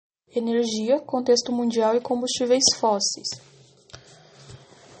Energia, contexto mundial e combustíveis fósseis.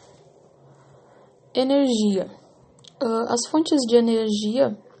 Energia. As fontes de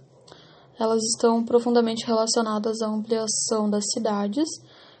energia, elas estão profundamente relacionadas à ampliação das cidades,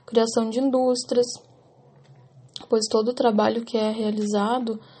 criação de indústrias, pois todo o trabalho que é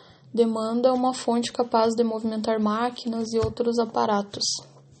realizado demanda uma fonte capaz de movimentar máquinas e outros aparatos.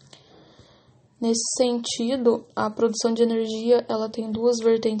 Nesse sentido, a produção de energia ela tem duas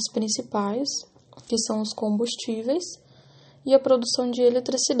vertentes principais, que são os combustíveis e a produção de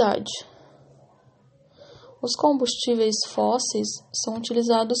eletricidade. Os combustíveis fósseis são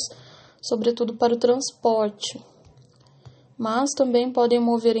utilizados sobretudo para o transporte, mas também podem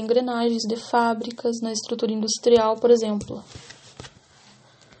mover engrenagens de fábricas na estrutura industrial, por exemplo.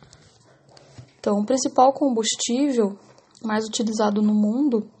 Então, o principal combustível mais utilizado no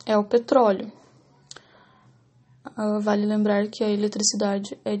mundo é o petróleo. Vale lembrar que a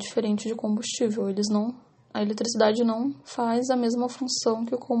eletricidade é diferente de combustível. A eletricidade não faz a mesma função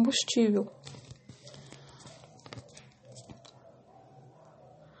que o combustível.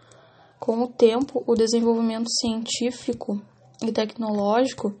 Com o tempo, o desenvolvimento científico e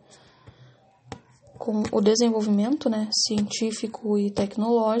tecnológico, científico e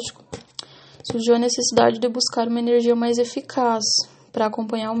tecnológico, surgiu a necessidade de buscar uma energia mais eficaz para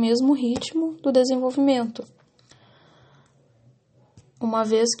acompanhar o mesmo ritmo do desenvolvimento, uma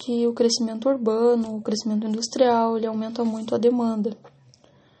vez que o crescimento urbano, o crescimento industrial, ele aumenta muito a demanda.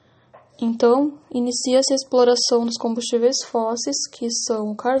 Então, inicia-se a exploração dos combustíveis fósseis, que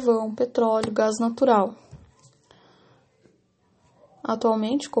são o carvão, petróleo, gás natural.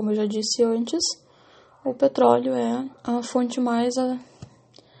 Atualmente, como eu já disse antes, o petróleo é a fonte mais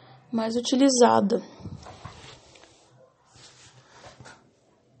utilizada.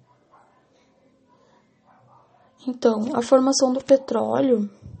 Então, a formação do petróleo,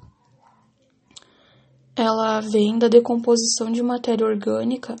 ela vem da decomposição de matéria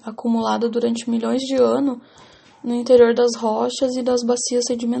orgânica acumulada durante milhões de anos no interior das rochas e das bacias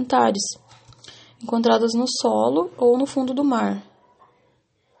sedimentares, encontradas no solo ou no fundo do mar.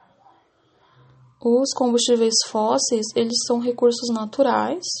 Os combustíveis fósseis, eles são recursos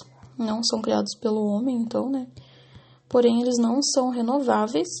naturais, não são criados pelo homem, então, Porém, eles não são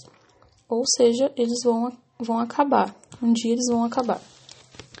renováveis, ou seja, eles vão acabar. Um dia eles vão acabar.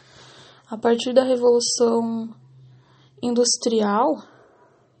 A partir da Revolução Industrial,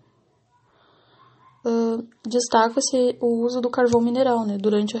 destaca-se o uso do carvão mineral,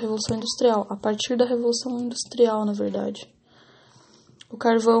 durante a Revolução Industrial. A partir da Revolução Industrial, na verdade. O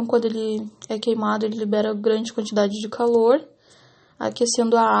carvão, quando ele é queimado, ele libera grande quantidade de calor,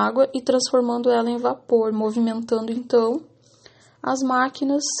 aquecendo a água e transformando ela em vapor, movimentando, então, as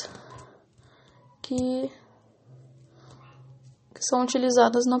máquinas que são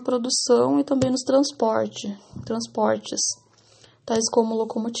utilizadas na produção e também nos transportes, tais como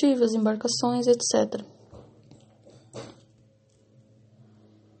locomotivas, embarcações, etc.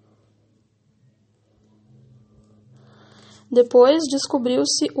 Depois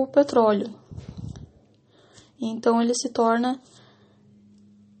descobriu-se o petróleo. Então ele se torna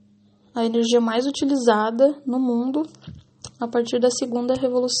a energia mais utilizada no mundo a partir da segunda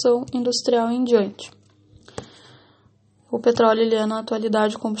Revolução Industrial em diante. O petróleo ele é, na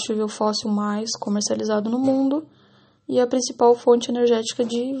atualidade, o combustível fóssil mais comercializado no mundo e a principal fonte energética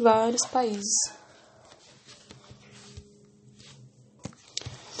de vários países.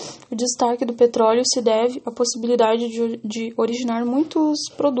 O destaque do petróleo se deve à possibilidade de originar muitos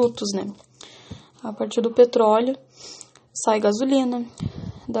produtos, A partir do petróleo sai gasolina,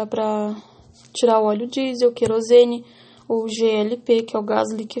 dá para tirar o óleo diesel, querosene ou GLP, que é o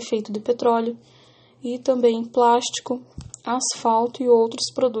gás liquefeito de petróleo, e também plástico, asfalto e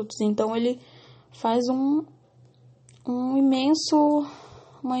outros produtos. Então ele faz uma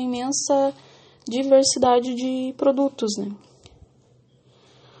imensa diversidade de produtos,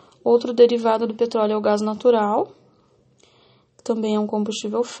 Outro derivado do petróleo é o gás natural, que também é um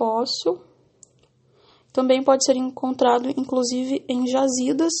combustível fóssil. Também pode ser encontrado, inclusive, em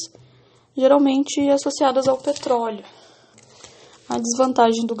jazidas, geralmente associadas ao petróleo. A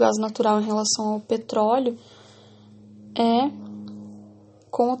desvantagem do gás natural em relação ao petróleo é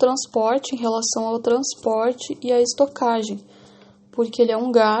com o transporte, em relação ao transporte e à estocagem, porque ele é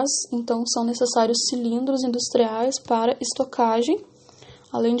um gás, então são necessários cilindros industriais para estocagem,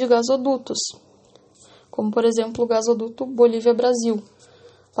 além de gasodutos, como por exemplo o gasoduto Bolívia-Brasil,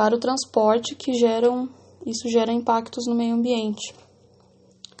 para o transporte isso gera impactos no meio ambiente.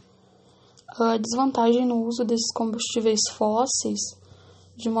 A desvantagem no uso desses combustíveis fósseis,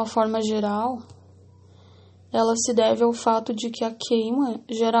 de uma forma geral, ela se deve ao fato de que a queima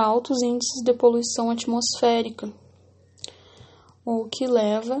gera altos índices de poluição atmosférica, o que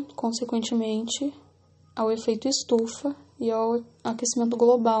leva, consequentemente, ao efeito estufa e ao aquecimento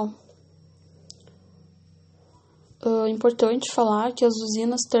global. É importante falar que as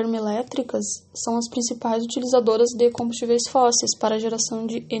usinas termoelétricas são as principais utilizadoras de combustíveis fósseis para a geração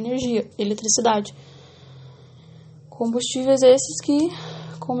de energia, eletricidade. Combustíveis esses que,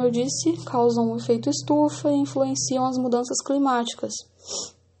 como eu disse, causam um efeito estufa e influenciam as mudanças climáticas.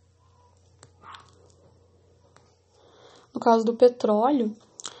 No caso do petróleo,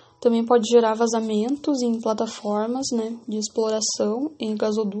 também pode gerar vazamentos em plataformas, de exploração em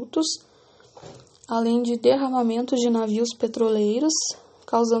gasodutos, além de derramamentos de navios petroleiros,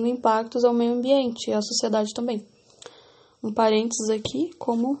 causando impactos ao meio ambiente e à sociedade também. Um parênteses aqui,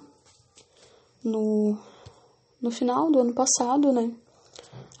 como no final do ano passado,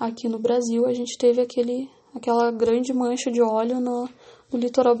 aqui no Brasil, a gente teve aquela grande mancha de óleo no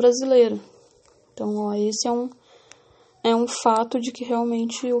litoral brasileiro. Então, esse é um fato de que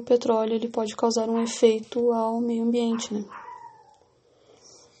realmente o petróleo ele pode causar um efeito ao meio ambiente,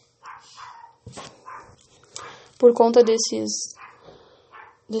 Por conta desses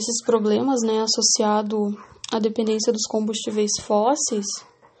problemas, associado à dependência dos combustíveis fósseis,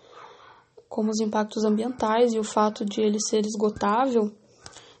 como os impactos ambientais e o fato de ele ser esgotável,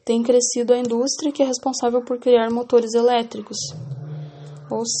 tem crescido a indústria que é responsável por criar motores elétricos.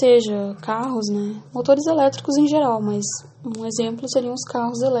 Ou seja, carros, motores elétricos em geral, mas um exemplo seriam os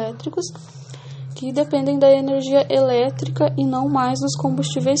carros elétricos, que dependem da energia elétrica e não mais dos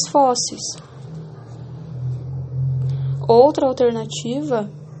combustíveis fósseis. Outra alternativa,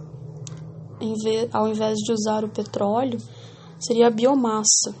 ao invés de usar o petróleo, seria a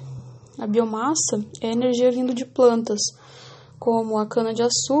biomassa. A biomassa é a energia vindo de plantas, como a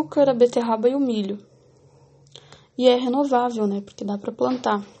cana-de-açúcar, a beterraba e o milho. E é renovável, porque dá para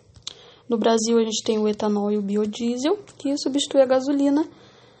plantar. No Brasil, a gente tem o etanol e o biodiesel, que substitui a gasolina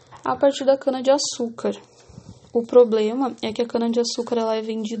a partir da cana-de-açúcar. O problema é que a cana-de-açúcar ela é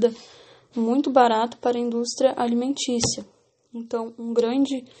vendida muito barato para a indústria alimentícia. Então, um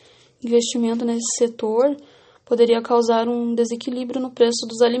grande investimento nesse setor poderia causar um desequilíbrio no preço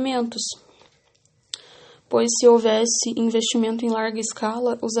dos alimentos, pois se houvesse investimento em larga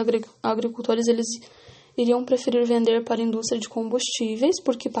escala, os agricultores eles iriam preferir vender para a indústria de combustíveis,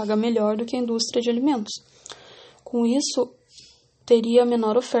 porque paga melhor do que a indústria de alimentos. Com isso, teria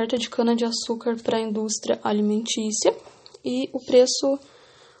menor oferta de cana-de-açúcar para a indústria alimentícia e o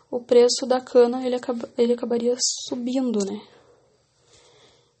preço da cana ele acabaria subindo,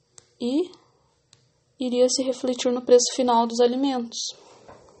 E iria se refletir no preço final dos alimentos.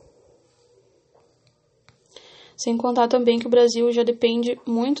 Sem contar também que o Brasil já depende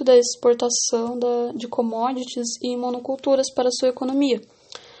muito da exportação de commodities e monoculturas para a sua economia.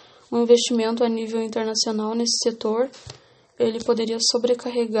 Um investimento a nível internacional nesse setor, ele poderia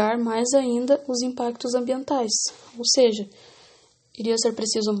sobrecarregar mais ainda os impactos ambientais. Ou seja, iria ser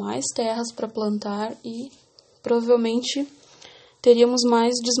preciso mais terras para plantar e provavelmente teríamos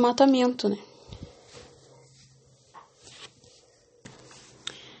mais desmatamento,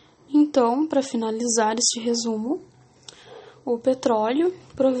 Então, para finalizar este resumo, o petróleo,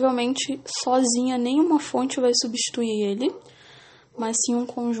 provavelmente sozinha nenhuma fonte vai substituir ele, mas sim um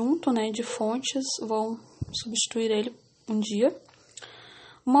conjunto de fontes vão substituir ele um dia.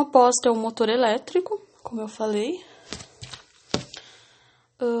 Uma aposta é o motor elétrico, como eu falei.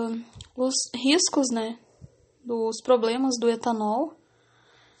 Os riscos, dos problemas do etanol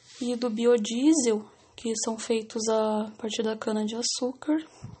e do biodiesel, que são feitos a partir da cana-de-açúcar.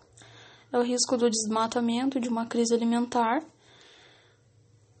 É o risco do desmatamento, de uma crise alimentar.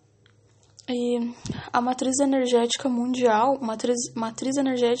 E a matriz energética mundial, matriz,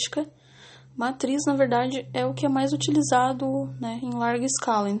 na verdade, é o que é mais utilizado em larga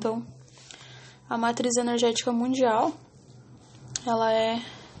escala. Então, a matriz energética mundial, ela é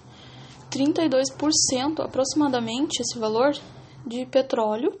 32% aproximadamente, esse valor, de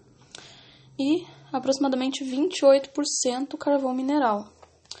petróleo e aproximadamente 28% carvão mineral.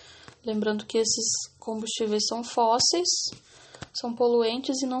 Lembrando que esses combustíveis são fósseis, são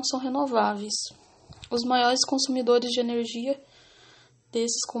poluentes e não são renováveis. Os maiores consumidores de energia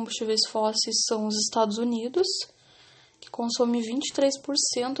desses combustíveis fósseis são os Estados Unidos, que consome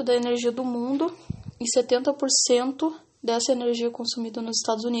 23% da energia do mundo e 70% dessa energia consumida nos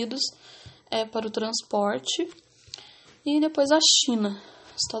Estados Unidos é para o transporte. E depois a China.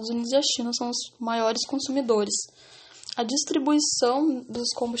 Os Estados Unidos e a China são os maiores consumidores. A distribuição dos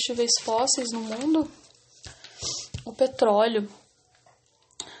combustíveis fósseis no mundo, o petróleo,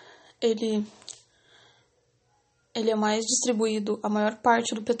 ele ele é mais distribuído, a maior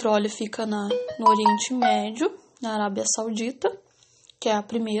parte do petróleo fica no Oriente Médio, na Arábia Saudita, que é a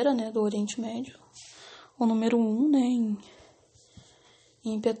primeira, né, do Oriente Médio, o número 1, né,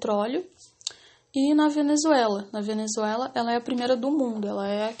 em petróleo. E na Venezuela. Na Venezuela, ela é a primeira do mundo, ela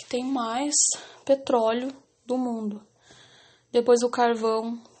é a que tem mais petróleo do mundo. Depois o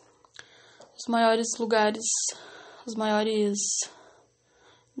carvão, os maiores lugares, a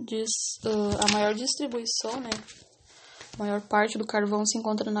maior distribuição, né? A maior parte do carvão se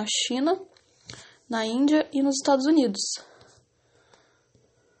encontra na China, na Índia e nos Estados Unidos.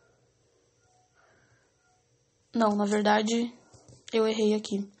 Não, na verdade, eu errei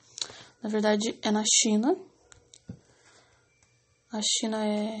aqui. Na verdade, é na China. A China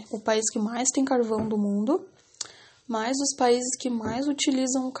é o país que mais tem carvão do mundo, mas os países que mais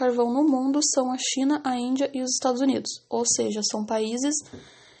utilizam o carvão no mundo são a China, a Índia e os Estados Unidos. Ou seja, são países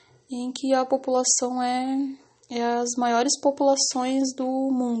em que a população é as maiores populações do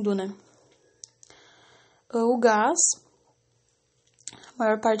mundo, né? O gás, a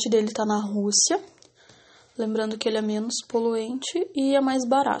maior parte dele está na Rússia, lembrando que ele é menos poluente e é mais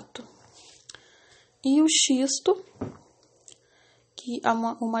barato. E o xisto, que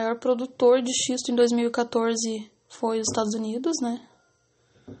o maior produtor de xisto em 2014 foi os Estados Unidos, né?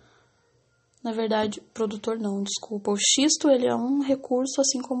 Na verdade, produtor não, desculpa. O xisto, ele é um recurso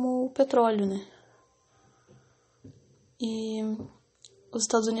assim como o petróleo, né? E os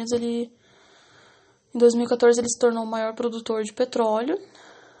Estados Unidos, em 2014, ele se tornou o maior produtor de petróleo,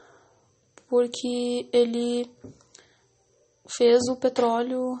 porque ele fez o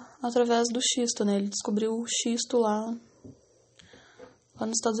petróleo através do xisto, né? Ele descobriu o xisto lá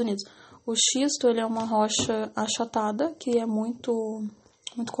nos Estados Unidos. O xisto, ele é uma rocha achatada, que é muito,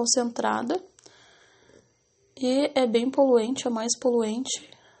 muito concentrada, e é bem poluente, é mais poluente,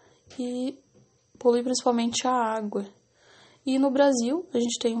 e polui principalmente a água. E no Brasil, a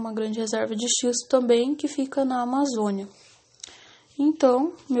gente tem uma grande reserva de xisto também, que fica na Amazônia.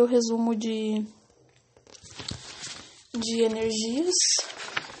 Então, meu resumo de energias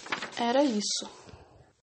era isso.